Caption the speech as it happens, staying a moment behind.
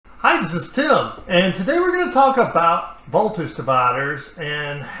Hi, this is Tim, and today we're going to talk about voltage dividers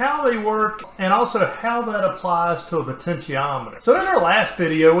and how they work, and also how that applies to a potentiometer. So in our last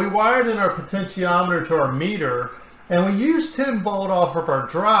video, we wired in our potentiometer to our meter, and we used 10 volt off of our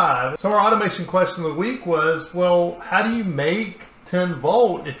drive. So our automation question of the week was, well, how do you make 10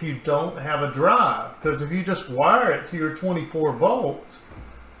 volt if you don't have a drive? Because if you just wire it to your 24 volts,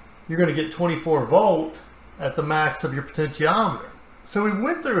 you're going to get 24 volt at the max of your potentiometer. So we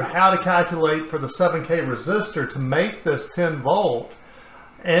went through how to calculate for the 7K resistor to make this 10 volt,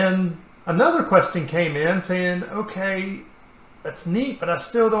 and another question came in saying, okay, that's neat, but I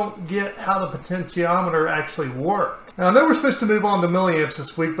still don't get how the potentiometer actually works. Now I know we're supposed to move on to milliamps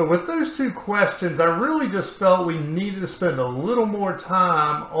this week, but with those two questions, I really just felt we needed to spend a little more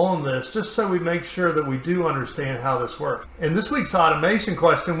time on this, just so we make sure that we do understand how this works. In this week's automation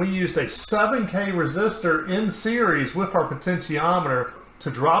question, we used a 7K resistor in series with our potentiometer to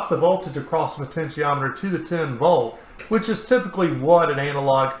drop the voltage across the potentiometer to the 10 volt, which is typically what an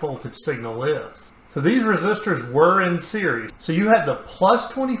analog voltage signal is. So these resistors were in series. So you had the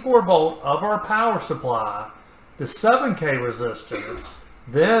plus 24 volt of our power supply, the 7K resistor,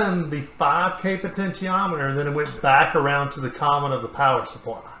 then the 5K potentiometer, and then it went back around to the common of the power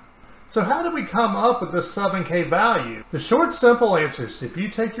supply. So how did we come up with this 7K value? The short, simple answer is if you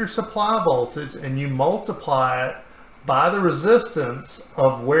take your supply voltage and you multiply it by the resistance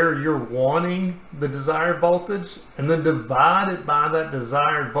of where you're wanting the desired voltage, and then divide it by that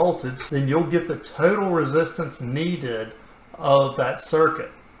desired voltage, then you'll get the total resistance needed of that circuit.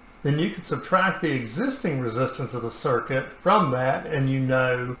 Then you can subtract the existing resistance of the circuit from that, and you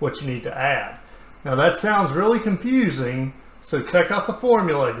know what you need to add. Now that sounds really confusing, so check out the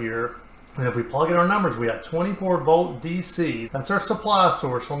formula here. And if we plug in our numbers, we have 24 volt DC. That's our supply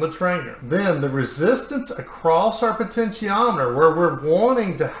source on the trainer. Then the resistance across our potentiometer, where we're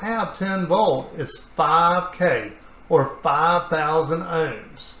wanting to have 10 volt, is 5K, or 5,000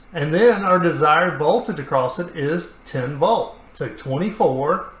 ohms. And then our desired voltage across it is 10 volt. So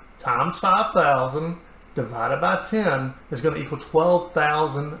 24 times 5,000 divided by 10 is going to equal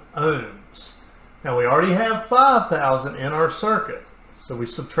 12,000 ohms. Now we already have 5,000 in our circuit. So we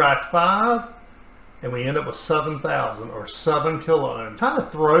subtract 5 and we end up with 7,000, or 7 kilo ohms. Kind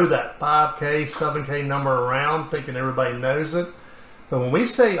of throw that 5K, 7K number around thinking everybody knows it. But when we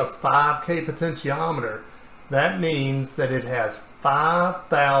say a 5K potentiometer, that means that it has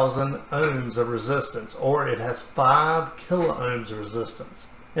 5,000 ohms of resistance, or it has 5 kilo ohms of resistance.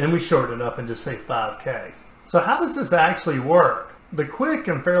 And we shorten it up and just say 5K. So how does this actually work? The quick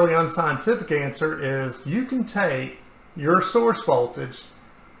and fairly unscientific answer is you can take your source voltage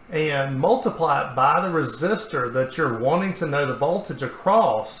and multiply it by the resistor that you're wanting to know the voltage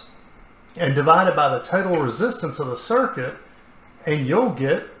across, and divide it by the total resistance of the circuit, and you'll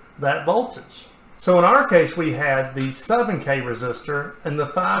get that voltage. So in our case, we had the 7K resistor and the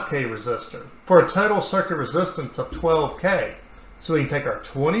 5K resistor for a total circuit resistance of 12K. So we can take our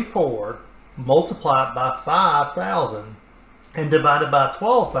 24, multiply it by 5,000, and divide it by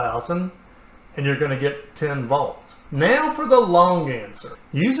 12,000, and you're going to get 10 volt. Now for the long answer.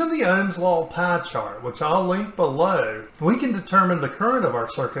 Using the Ohm's Law pie chart, which I'll link below, we can determine the current of our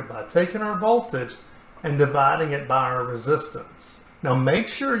circuit by taking our voltage and dividing it by our resistance. Now make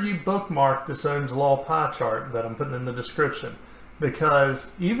sure you bookmark this Ohm's Law pie chart that I'm putting in the description,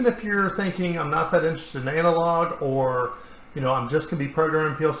 because even if you're thinking I'm not that interested in analog, or I'm just going to be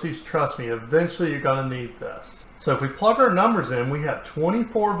programming PLCs, trust me, eventually you're going to need this. So if we plug our numbers in, we have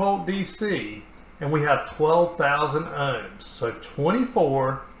 24 volt DC and we have 12,000 ohms. So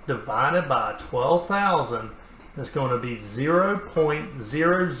 24 divided by 12,000 is going to be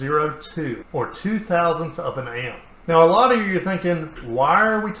 0.002, or 2 thousandths of an amp. Now a lot of you are thinking, why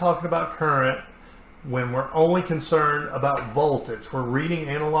are we talking about current when we're only concerned about voltage? We're reading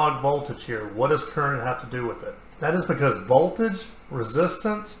analog voltage here. What does current have to do with it? That is because voltage,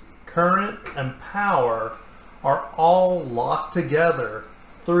 resistance, current, and power are all locked together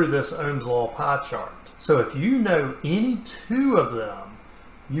through this Ohm's Law pie chart. So if you know any two of them,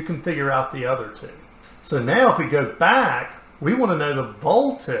 you can figure out the other two. So now if we go back, we want to know the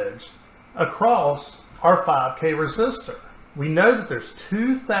voltage across our 5K resistor. We know that there's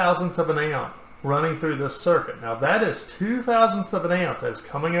 2 thousandths of an amp running through this circuit. Now that is 2 thousandths of an amp that is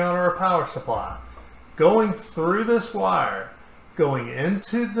coming out of our power supply, going through this wire, going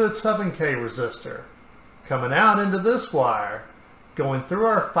into the 7K resistor, coming out into this wire, going through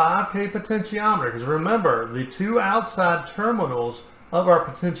our 5K potentiometer, because remember, the two outside terminals of our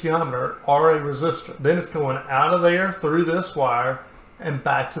potentiometer are a resistor. Then it's going out of there through this wire and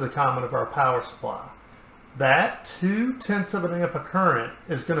back to the common of our power supply. that 0.2 of an amp of current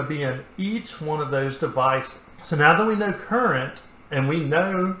is going to be in each one of those devices. So now that we know current and we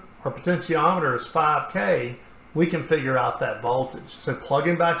know our potentiometer is 5K, we can figure out that voltage. So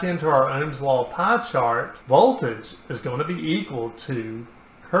plugging back into our Ohm's law pie chart, voltage is going to be equal to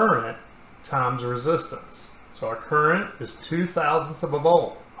current times resistance. So our current is 0.02 of a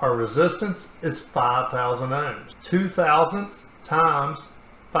volt. Our resistance is 5,000 ohms. 0.02 times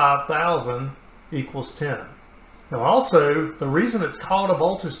 5,000 equals 10. Now also, the reason it's called a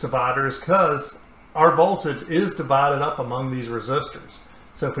voltage divider is because our voltage is divided up among these resistors.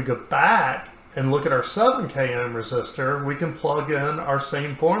 So if we go back and look at our 7K ohm resistor, we can plug in our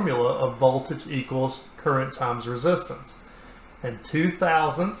same formula of voltage equals current times resistance. And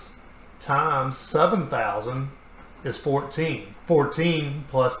 0.02 times 7,000 is 14. 14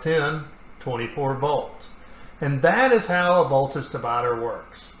 plus 10, 24 volts. And that is how a voltage divider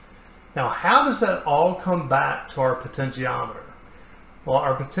works. Now, how does that all come back to our potentiometer? Well,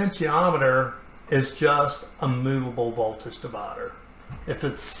 our potentiometer is just a movable voltage divider. If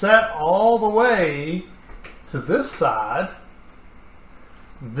it's set all the way to this side,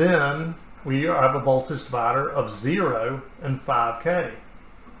 then we have a voltage divider of 0 and 5K.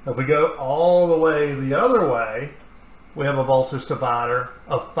 If we go all the way the other way, we have a voltage divider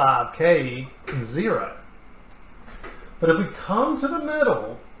of 5K and 0. But if we come to the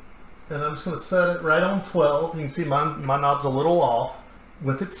middle, and I'm just going to set it right on 12, you can see my knob's a little off.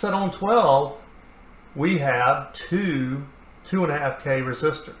 With it set on 12, we have two 2.5K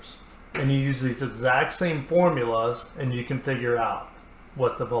resistors. And you use these exact same formulas and you can figure out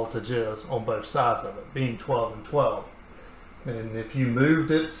what the voltage is on both sides of it, being 12 and 12. And if you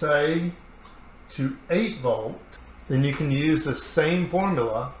moved it, say, to 8 volt, then you can use the same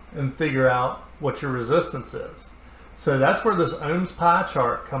formula and figure out what your resistance is. So that's where this Ohm's pie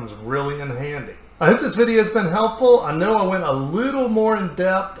chart comes really in handy. I hope this video has been helpful. I know I went a little more in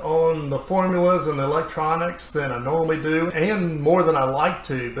depth on the formulas and the electronics than I normally do, and more than I like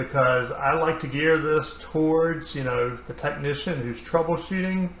to, because I like to gear this towards, the technician who's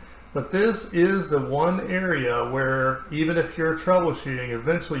troubleshooting. But this is the one area where even if you're troubleshooting,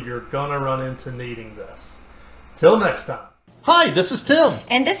 eventually you're gonna run into needing this. Till next time. Hi, this is Tim.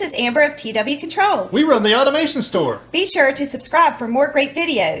 And this is Amber of TW Controls. We run the automation store. Be sure to subscribe for more great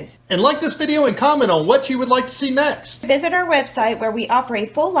videos. And like this video and comment on what you would like to see next. Visit our website where we offer a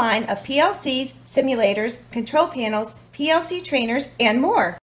full line of PLCs, simulators, control panels, PLC trainers, and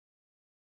more.